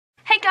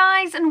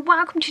Guys, and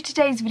welcome to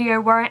today's video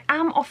where I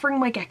am offering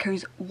my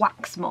geckos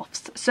wax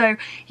moths. So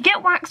you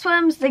get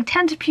waxworms, they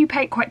tend to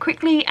pupate quite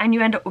quickly and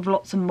you end up with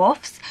lots of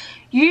moths.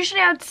 Usually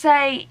I'd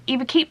say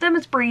either keep them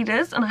as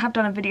breeders, and I have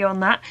done a video on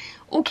that,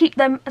 or keep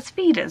them as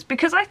feeders,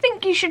 because I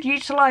think you should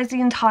utilise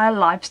the entire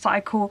life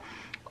cycle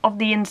of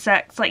the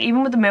insects. Like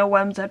even with the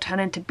mealworms, they'll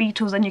turn into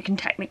beetles and you can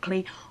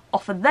technically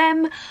offer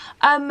them.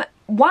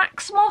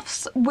 Wax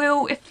moths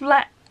will, if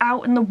let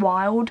out in the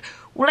wild,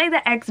 will lay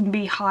their eggs in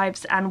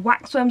beehives, and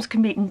waxworms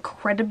can be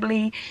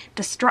incredibly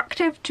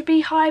destructive to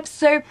beehives,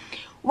 so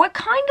we're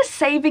kind of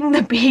saving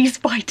the bees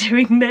by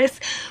doing this.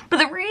 But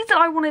the reason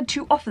I wanted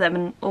to offer them,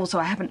 and also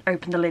I haven't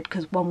opened the lid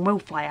because one will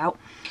fly out,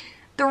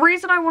 the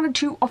reason I wanted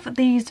to offer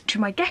these to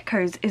my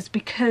geckos is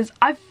because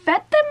I've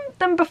fed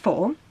them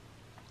before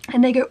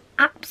and they go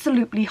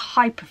absolutely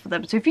hyper for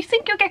them. So if you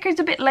think your gecko's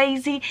a bit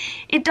lazy,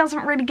 it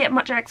doesn't really get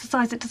much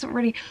exercise, it doesn't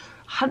really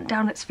hunt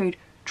down its food,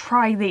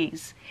 try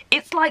these.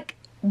 It's like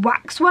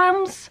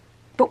waxworms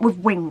but with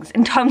wings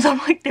in terms of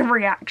like the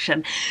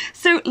reaction.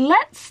 So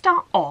let's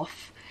start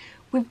off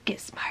with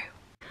Gizmo.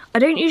 I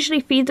don't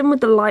usually feed them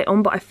with the light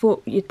on, but I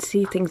thought you'd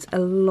see things a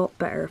lot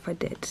better if I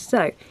did.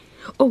 So,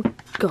 oh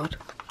god,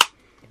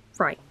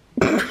 right.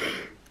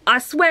 I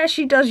swear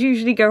she does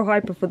usually go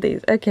hyper for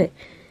these. Okay.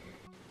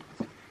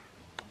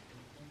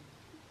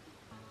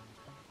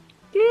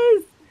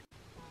 Yes.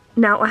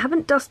 Now I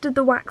haven't dusted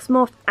the wax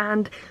moth,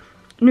 and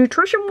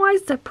nutrition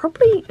wise they're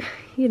probably,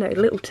 you know,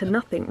 little to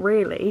nothing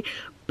really,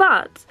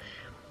 but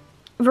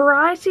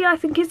variety I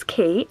think is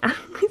key. And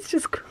it's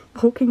just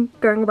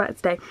going about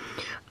its day.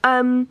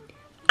 And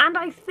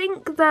I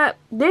think that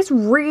this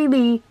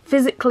really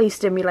physically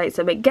stimulates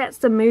them, it gets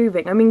them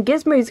moving. I mean,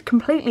 Gizmo's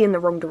completely in the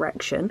wrong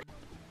direction.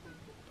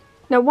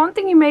 Now one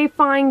thing you may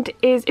find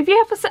is if you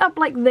have a setup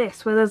like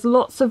this where there's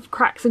lots of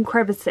cracks and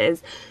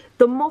crevices,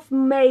 the moth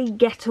may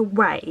get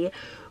away,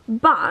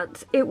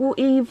 but it will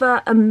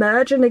either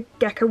emerge and a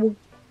gecko will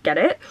get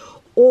it,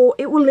 or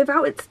it will live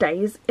out its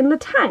days in the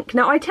tank.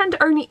 Now I tend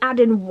to only add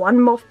in one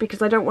moth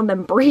because I don't want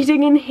them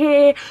breeding in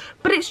here,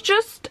 but it's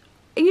just,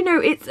 you know,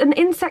 it's an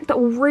insect that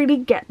will really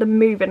get them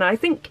moving. I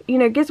think, you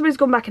know, Gizmo's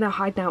gone back in her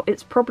hide now.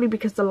 It's probably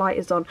because the light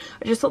is on.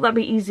 I just thought that'd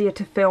be easier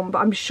to film, but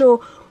I'm sure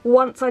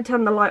once I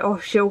turn the light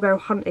off she'll go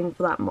hunting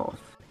for that moth.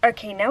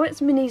 Okay, now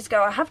it's Minnie's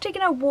go. I have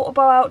taken her water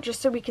bowl out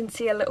just so we can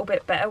see a little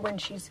bit better when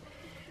she's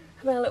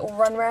having a little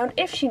run around,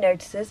 if she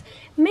notices.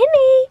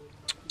 Minnie!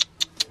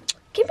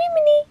 Give me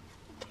Minnie!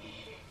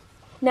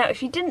 Now,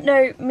 if you didn't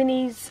know,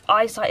 Minnie's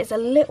eyesight is a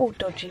little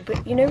dodgy,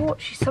 but you know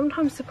what? She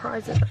sometimes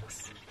surprises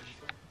us.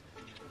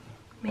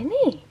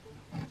 Minnie!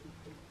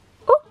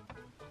 Oh!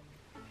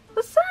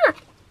 What's that?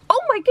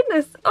 Oh my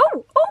goodness!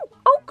 Oh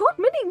god,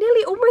 Minnie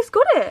nearly almost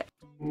got it!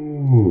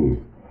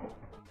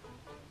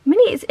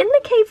 Minnie, it's in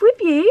the cave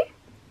with you.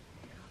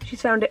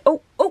 She's found it.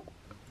 Oh!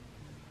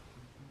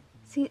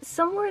 See, it's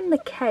somewhere in the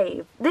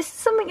cave. This is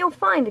something you'll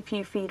find if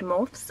you feed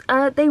moths.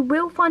 They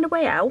will find a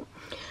way out,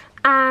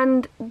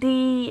 and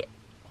the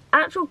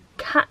actual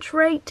catch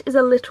rate is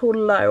a little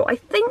low. I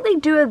think they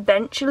do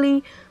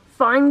eventually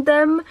find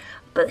them,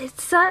 but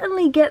it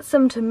certainly gets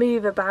them to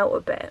move about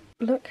a bit.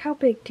 Look how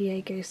big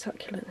Diego's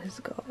succulent has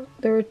got.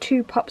 There are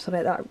 2 pups on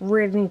it that I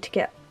really need to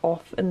get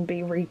off and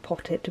be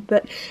repotted.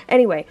 But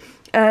anyway,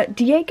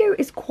 Diego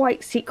is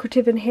quite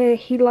secretive in here.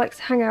 He likes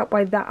to hang out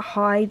by that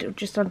hide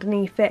just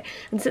underneath it,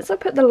 and since I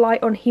put the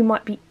light on he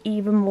might be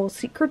even more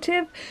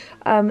secretive,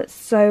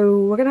 so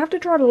we're gonna have to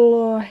try to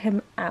lure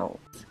him out.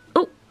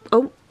 Oh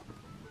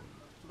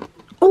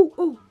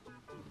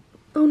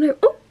no.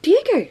 Oh,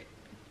 Diego.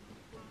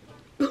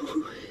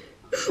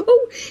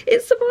 Oh,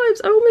 it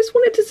survives. I almost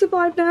want it to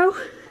survive now.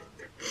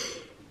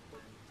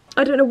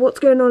 I don't know what's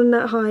going on in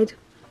that hide.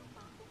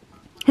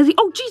 Has he?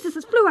 Oh Jesus,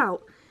 it's flew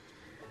out.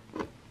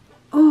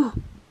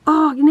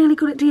 Oh, you nearly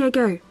got it,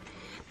 Diego.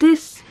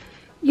 This,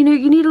 you know,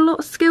 you need a lot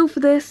of skill for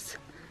this.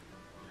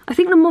 I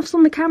think the moth's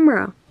on the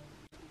camera.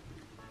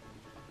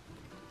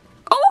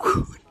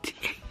 Oh,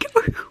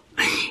 Diego,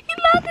 you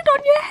landed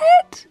on your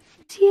head.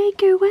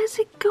 Diego, where's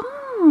it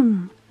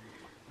gone?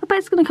 I bet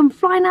it's going to come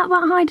flying out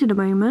that hide in a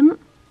moment.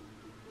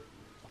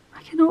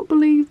 I cannot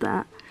believe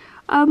that.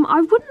 I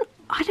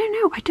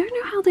don't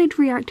know how they'd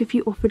react if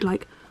you offered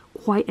like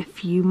quite a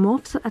few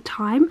moths at a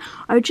time.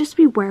 I would just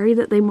be wary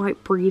that they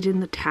might breed in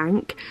the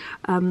tank,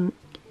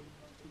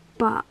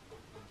 but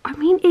I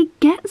mean it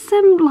gets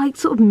them like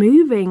sort of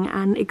moving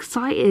and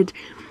excited,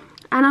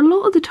 and a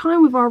lot of the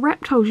time with our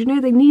reptiles, you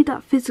know, they need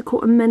that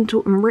physical and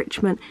mental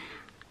enrichment,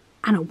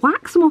 and a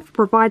wax moth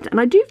provides it.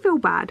 And I do feel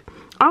bad,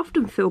 I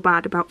often feel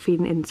bad about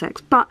feeding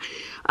insects, but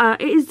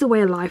it is the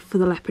way of life for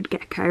the leopard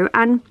gecko.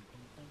 And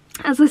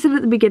as I said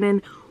at the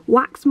beginning,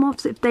 wax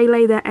moths, if they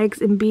lay their eggs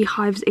in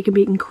beehives, it can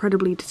be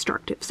incredibly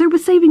destructive. So we're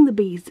saving the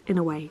bees in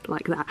a way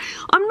like that.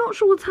 I'm not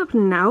sure what's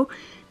happening now.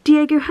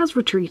 Diego has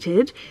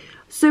retreated,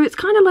 so it's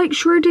kind of like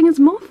Schrodinger's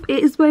moth.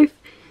 It is both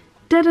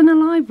dead and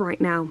alive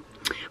right now.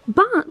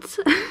 But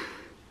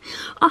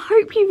I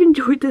hope you've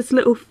enjoyed this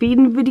little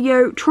feeding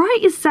video. Try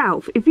it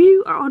yourself. If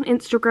you are on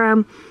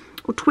Instagram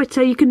or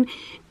Twitter, you can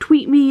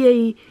tweet me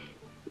a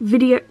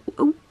video.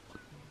 Oh,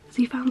 has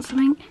he found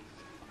something?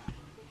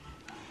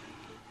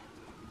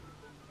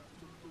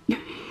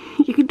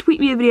 You can tweet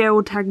me a video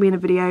or tag me in a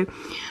video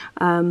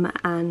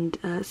and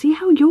see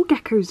how your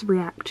geckos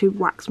react to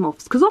wax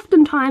moths, because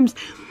oftentimes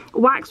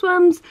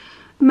waxworms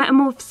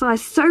metamorphosize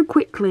so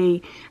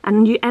quickly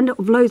and you end up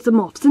with loads of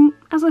moths, and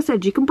as I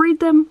said, you can breed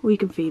them or you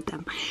can feed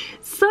them.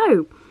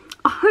 So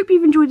I hope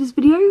you've enjoyed this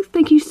video.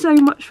 Thank you so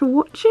much for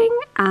watching,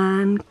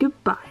 and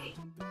goodbye.